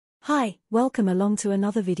Hi, welcome along to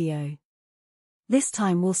another video. This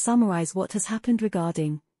time we'll summarize what has happened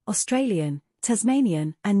regarding Australian,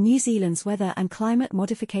 Tasmanian, and New Zealand's weather and climate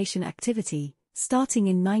modification activity, starting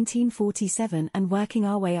in 1947 and working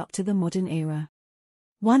our way up to the modern era.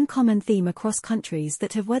 One common theme across countries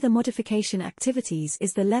that have weather modification activities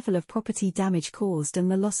is the level of property damage caused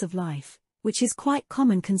and the loss of life, which is quite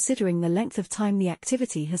common considering the length of time the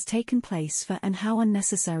activity has taken place for and how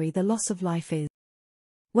unnecessary the loss of life is.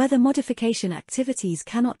 Weather modification activities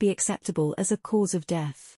cannot be acceptable as a cause of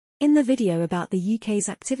death. In the video about the UK's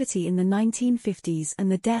activity in the 1950s and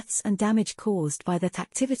the deaths and damage caused by that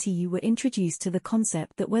activity, you were introduced to the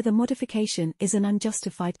concept that weather modification is an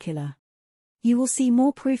unjustified killer. You will see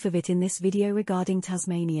more proof of it in this video regarding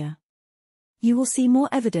Tasmania. You will see more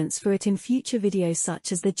evidence for it in future videos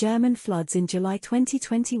such as the German floods in July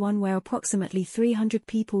 2021 where approximately 300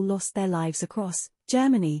 people lost their lives across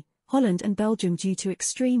Germany, Holland and Belgium due to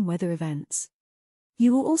extreme weather events.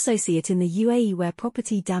 You will also see it in the UAE where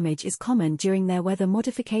property damage is common during their weather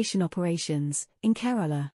modification operations, in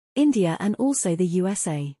Kerala, India and also the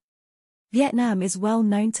USA. Vietnam is well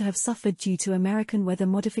known to have suffered due to American weather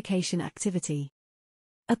modification activity.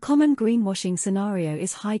 A common greenwashing scenario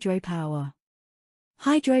is hydropower.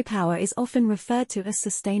 Hydropower is often referred to as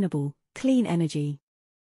sustainable, clean energy.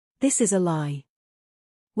 This is a lie.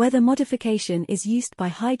 Weather modification is used by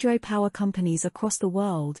hydropower companies across the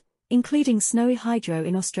world, including Snowy Hydro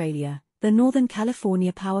in Australia, the Northern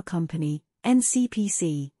California Power Company,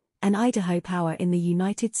 NCPC, and Idaho Power in the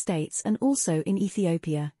United States and also in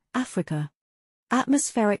Ethiopia, Africa.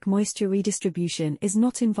 Atmospheric moisture redistribution is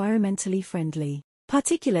not environmentally friendly.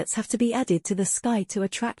 Particulates have to be added to the sky to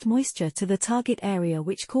attract moisture to the target area,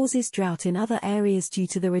 which causes drought in other areas due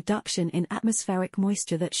to the reduction in atmospheric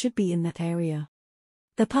moisture that should be in that area.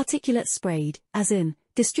 The particulates sprayed, as in,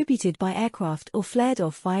 distributed by aircraft or flared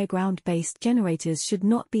off via ground-based generators should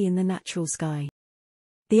not be in the natural sky.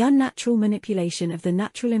 The unnatural manipulation of the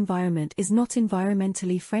natural environment is not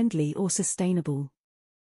environmentally friendly or sustainable.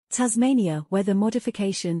 Tasmania Weather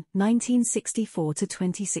Modification, 1964 to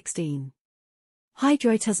 2016.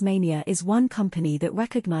 Hydro Tasmania is one company that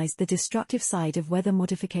recognized the destructive side of weather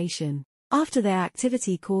modification, after their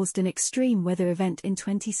activity caused an extreme weather event in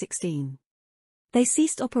 2016. They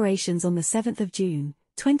ceased operations on the 7th of June,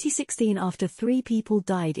 2016 after 3 people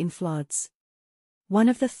died in floods. One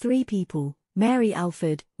of the 3 people, Mary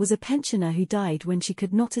Alford, was a pensioner who died when she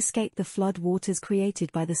could not escape the flood waters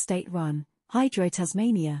created by the state-run Hydro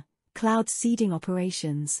Tasmania cloud seeding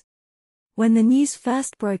operations. When the news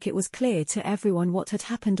first broke, it was clear to everyone what had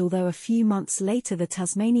happened, although a few months later the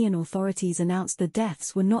Tasmanian authorities announced the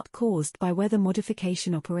deaths were not caused by weather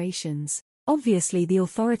modification operations. Obviously the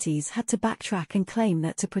authorities had to backtrack and claim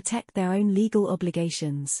that to protect their own legal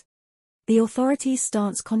obligations. The authorities'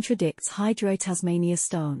 stance contradicts Hydro Tasmania's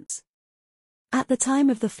stance. At the time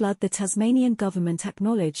of the flood, the Tasmanian government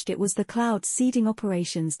acknowledged it was the cloud seeding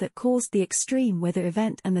operations that caused the extreme weather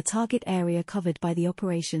event, and the target area covered by the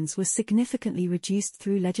operations was significantly reduced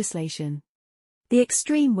through legislation. The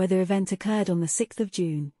extreme weather event occurred on the 6th of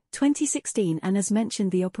June, 2016, and as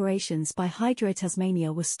mentioned, the operations by Hydro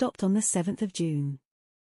Tasmania were stopped on the 7th of June.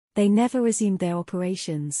 They never resumed their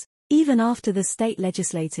operations, even after the state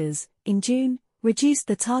legislators, in June, reduced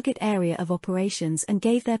the target area of operations and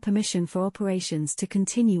gave their permission for operations to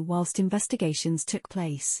continue whilst investigations took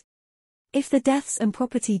place. If the deaths and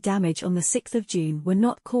property damage on the 6th of June were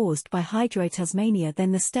not caused by Hydro Tasmania,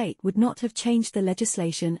 then the state would not have changed the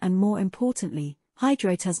legislation, and more importantly,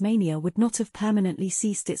 Hydro Tasmania would not have permanently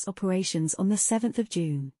ceased its operations on the 7th of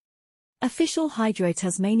June. Official Hydro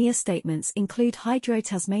Tasmania statements include Hydro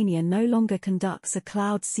Tasmania no longer conducts a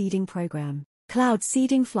cloud seeding program. Cloud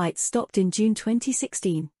seeding flights stopped in June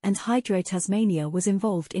 2016, and Hydro Tasmania was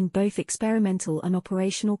involved in both experimental and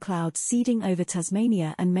operational cloud seeding over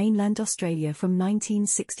Tasmania and mainland Australia from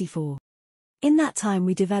 1964. In that time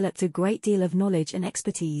we developed a great deal of knowledge and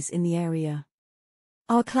expertise in the area.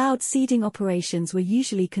 Our cloud seeding operations were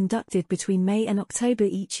usually conducted between May and October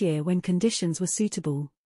each year when conditions were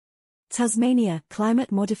suitable. Tasmania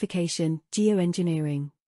Climate Modification,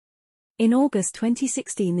 Geoengineering. In August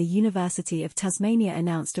 2016, the University of Tasmania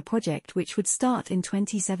announced a project which would start in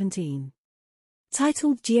 2017.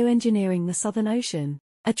 Titled Geoengineering the Southern Ocean,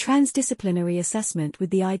 a transdisciplinary assessment, with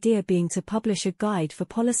the idea being to publish a guide for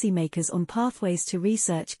policymakers on pathways to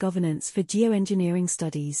research governance for geoengineering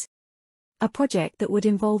studies. A project that would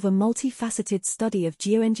involve a multifaceted study of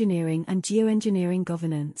geoengineering and geoengineering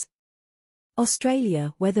governance.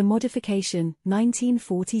 Australia Weather Modification,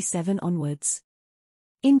 1947 onwards.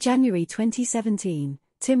 In January 2017,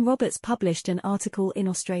 Tim Roberts published an article in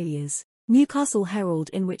Australia's Newcastle Herald,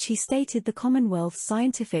 in which he stated the Commonwealth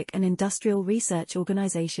Scientific and Industrial Research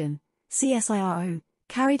Organisation, CSIRO,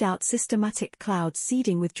 carried out systematic cloud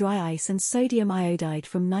seeding with dry ice and sodium iodide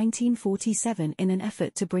from 1947 in an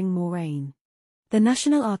effort to bring more rain. The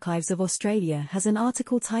National Archives of Australia has an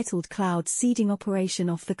article titled Cloud Seeding Operation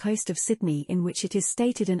off the coast of Sydney, in which it is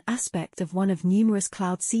stated an aspect of one of numerous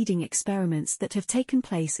cloud seeding experiments that have taken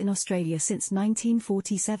place in Australia since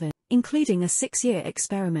 1947, including a 6-year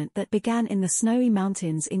experiment that began in the Snowy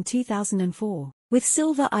Mountains in 2004, with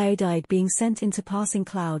silver iodide being sent into passing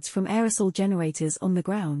clouds from aerosol generators on the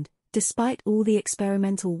ground. Despite all the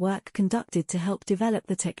experimental work conducted to help develop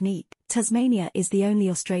the technique, Tasmania is the only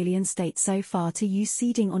Australian state so far to use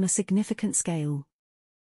seeding on a significant scale.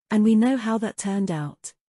 And we know how that turned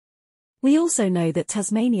out. We also know that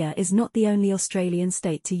Tasmania is not the only Australian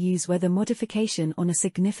state to use weather modification on a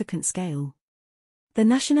significant scale. The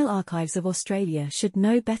National Archives of Australia should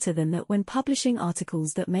know better than that when publishing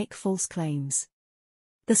articles that make false claims.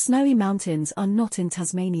 The Snowy Mountains are not in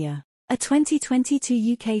Tasmania. A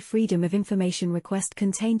 2022 UK Freedom of Information request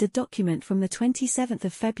contained a document from the 27th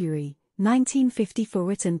of February, 1954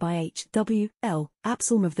 written by H.W.L.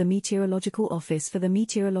 Absalom of the Meteorological Office for the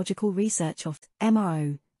Meteorological Research Office,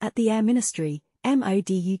 MRO, at the Air Ministry,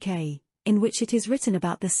 MOD UK, in which it is written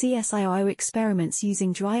about the CSIRO experiments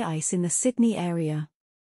using dry ice in the Sydney area.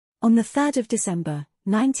 On the 3rd of December,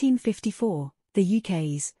 1954, the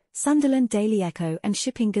UK's Sunderland Daily Echo and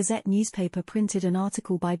Shipping Gazette newspaper printed an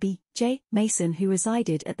article by B.J. Mason, who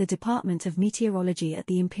resided at the Department of Meteorology at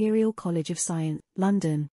the Imperial College of Science,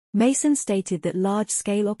 London. Mason stated that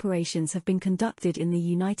large-scale operations have been conducted in the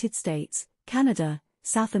United States, Canada,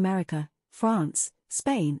 South America, France,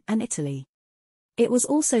 Spain, and Italy. It was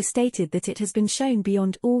also stated that it has been shown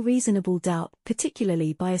beyond all reasonable doubt,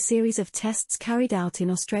 particularly by a series of tests carried out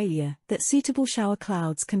in Australia, that suitable shower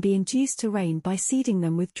clouds can be induced to rain by seeding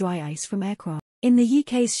them with dry ice from aircraft. In the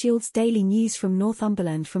UK's Shields Daily News from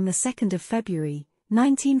Northumberland from the 2nd of February,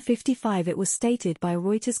 1955, it was stated by a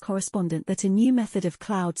Reuters correspondent that a new method of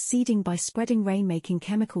cloud seeding by spreading rainmaking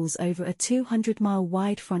chemicals over a 200-mile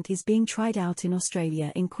wide front is being tried out in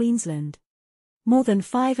Australia in Queensland. More than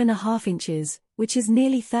 5.5 inches, which is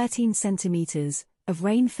nearly 13 centimeters, of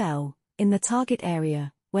rain fell in the target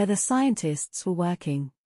area where the scientists were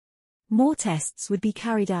working. More tests would be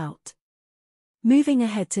carried out. Moving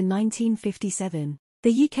ahead to 1957,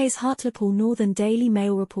 the UK's Hartlepool Northern Daily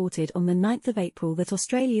Mail reported on the 9th of April that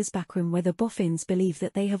Australia's backroom weather boffins believe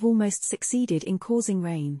that they have almost succeeded in causing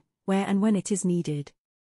rain, where and when it is needed.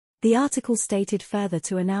 The article stated further,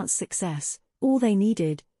 to announce success, all they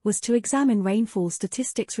needed was to examine rainfall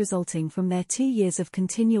statistics resulting from their 2 years of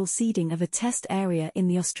continual seeding of a test area in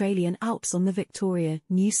the Australian Alps on the Victoria,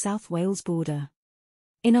 New South Wales border.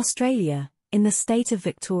 In Australia, in the state of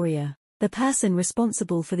Victoria, the person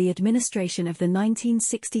responsible for the administration of the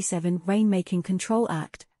 1967 Rainmaking Control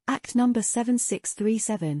Act, Act No.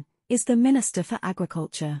 7637, is the Minister for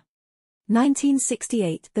Agriculture.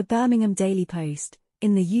 1968, the Birmingham Daily Post,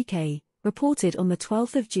 in the UK, reported on the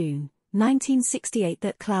 12th of June, 1968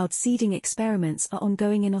 that cloud seeding experiments are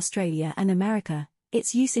ongoing in Australia and America.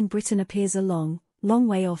 Its use in Britain appears a long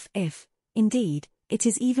way off, if, indeed, it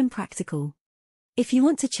is even practical. If you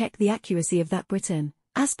want to check the accuracy of that Britain,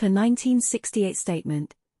 as per 1968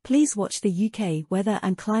 statement, please watch the UK Weather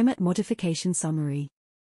and Climate Modification Summary.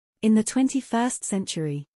 In the 21st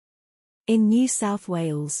century. In New South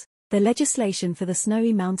Wales, the legislation for the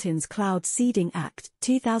Snowy Mountains Cloud Seeding Act,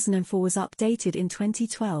 2004 was updated in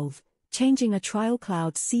 2012, changing a trial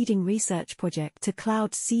cloud seeding research project to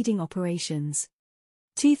cloud seeding operations.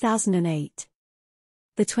 2008.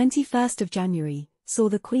 The 21st of January, saw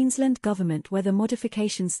the Queensland Government Weather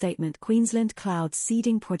Modification Statement Queensland Cloud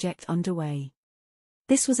Seeding Project underway.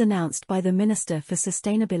 This was announced by the Minister for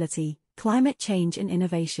Sustainability, Climate Change and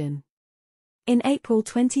Innovation. In April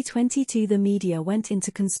 2022, the media went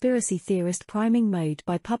into conspiracy theorist priming mode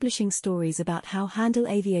by publishing stories about how Handel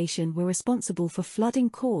Aviation were responsible for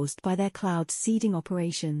flooding caused by their cloud seeding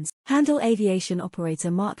operations. Handel Aviation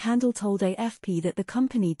operator Mark Handel told AFP that the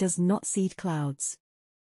company does not seed clouds.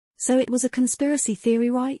 So it was a conspiracy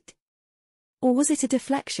theory, right? Or was it a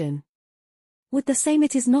deflection? Would the same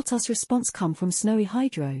 "it is not us" response come from Snowy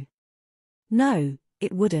Hydro? No,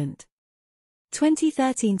 it wouldn't.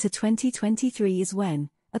 2013 to 2023 is when,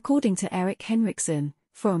 according to Eric Henriksen,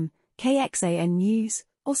 from KXAN News,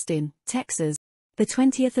 Austin, Texas, the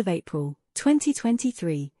 20th of April,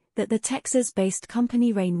 2023, that the Texas-based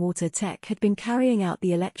company Rainwater Tech had been carrying out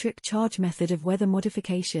the electric charge method of weather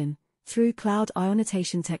modification, through cloud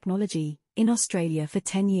ionization technology, in Australia for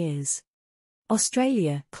 10 years.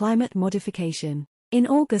 Australia, Climate Modification. In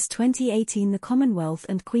August 2018, the Commonwealth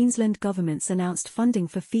and Queensland governments announced funding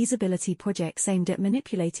for feasibility projects aimed at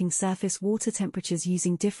manipulating surface water temperatures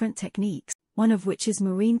using different techniques, one of which is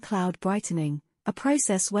marine cloud brightening, a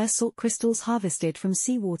process where salt crystals harvested from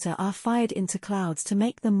seawater are fired into clouds to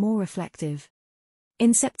make them more reflective.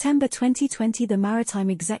 In September 2020, the Maritime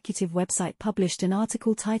Executive website published an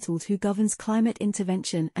article titled "Who Governs Climate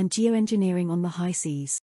Intervention and Geoengineering on the High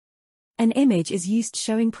Seas?" An image is used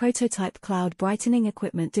showing prototype cloud brightening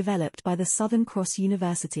equipment developed by the Southern Cross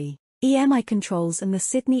University, EMI Controls and the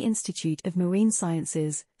Sydney Institute of Marine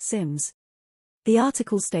Sciences, SIMS. The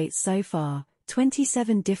article states so far,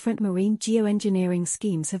 27 different marine geoengineering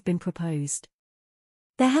schemes have been proposed.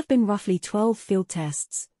 There have been roughly 12 field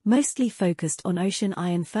tests, mostly focused on ocean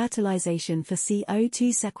ion fertilization for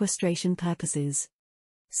CO2 sequestration purposes.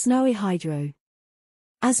 Snowy hydro.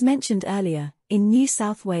 As mentioned earlier, in New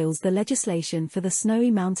South Wales, the legislation for the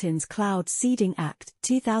Snowy Mountains Cloud Seeding Act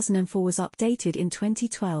 2004 was updated in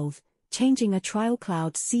 2012, changing a trial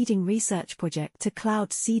cloud seeding research project to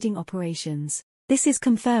cloud seeding operations. This is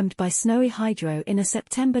confirmed by Snowy Hydro in a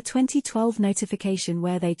September 2012 notification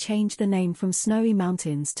where they changed the name from Snowy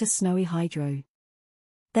Mountains to Snowy Hydro.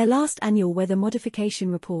 Their last annual weather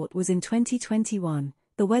modification report was in 2021,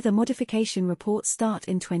 the weather modification reports start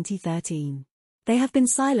in 2013. They have been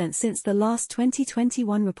silent since the last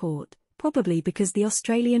 2021 report, probably because the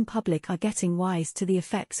Australian public are getting wise to the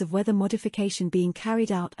effects of weather modification being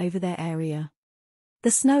carried out over their area. The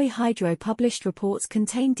Snowy Hydro published reports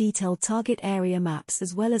contain detailed target area maps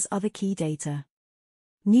as well as other key data.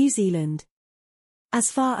 New Zealand.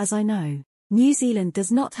 As far as I know, New Zealand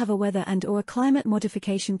does not have a weather and/or a climate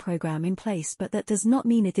modification program in place, but that does not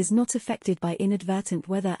mean it is not affected by inadvertent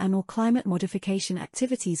weather and/or climate modification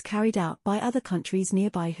activities carried out by other countries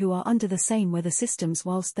nearby who are under the same weather systems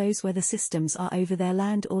whilst those weather systems are over their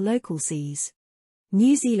land or local seas.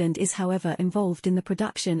 New Zealand is however involved in the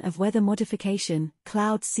production of weather modification,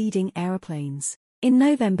 cloud seeding aeroplanes. In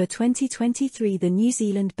November 2023, the New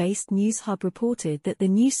Zealand-based News Hub reported that the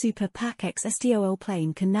new Super PAC-X SDOL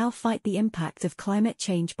plane can now fight the impact of climate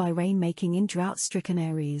change by rainmaking in drought-stricken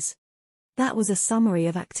areas. That was a summary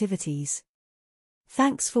of activities.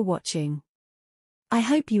 Thanks for watching. I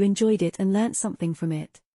hope you enjoyed it and learnt something from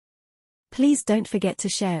it. Please don't forget to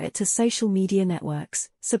share it to social media networks,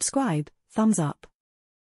 subscribe, thumbs up,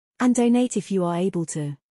 and donate if you are able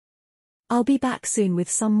to. I'll be back soon with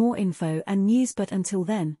some more info and news, but until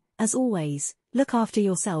then, as always, look after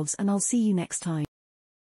yourselves and I'll see you next time.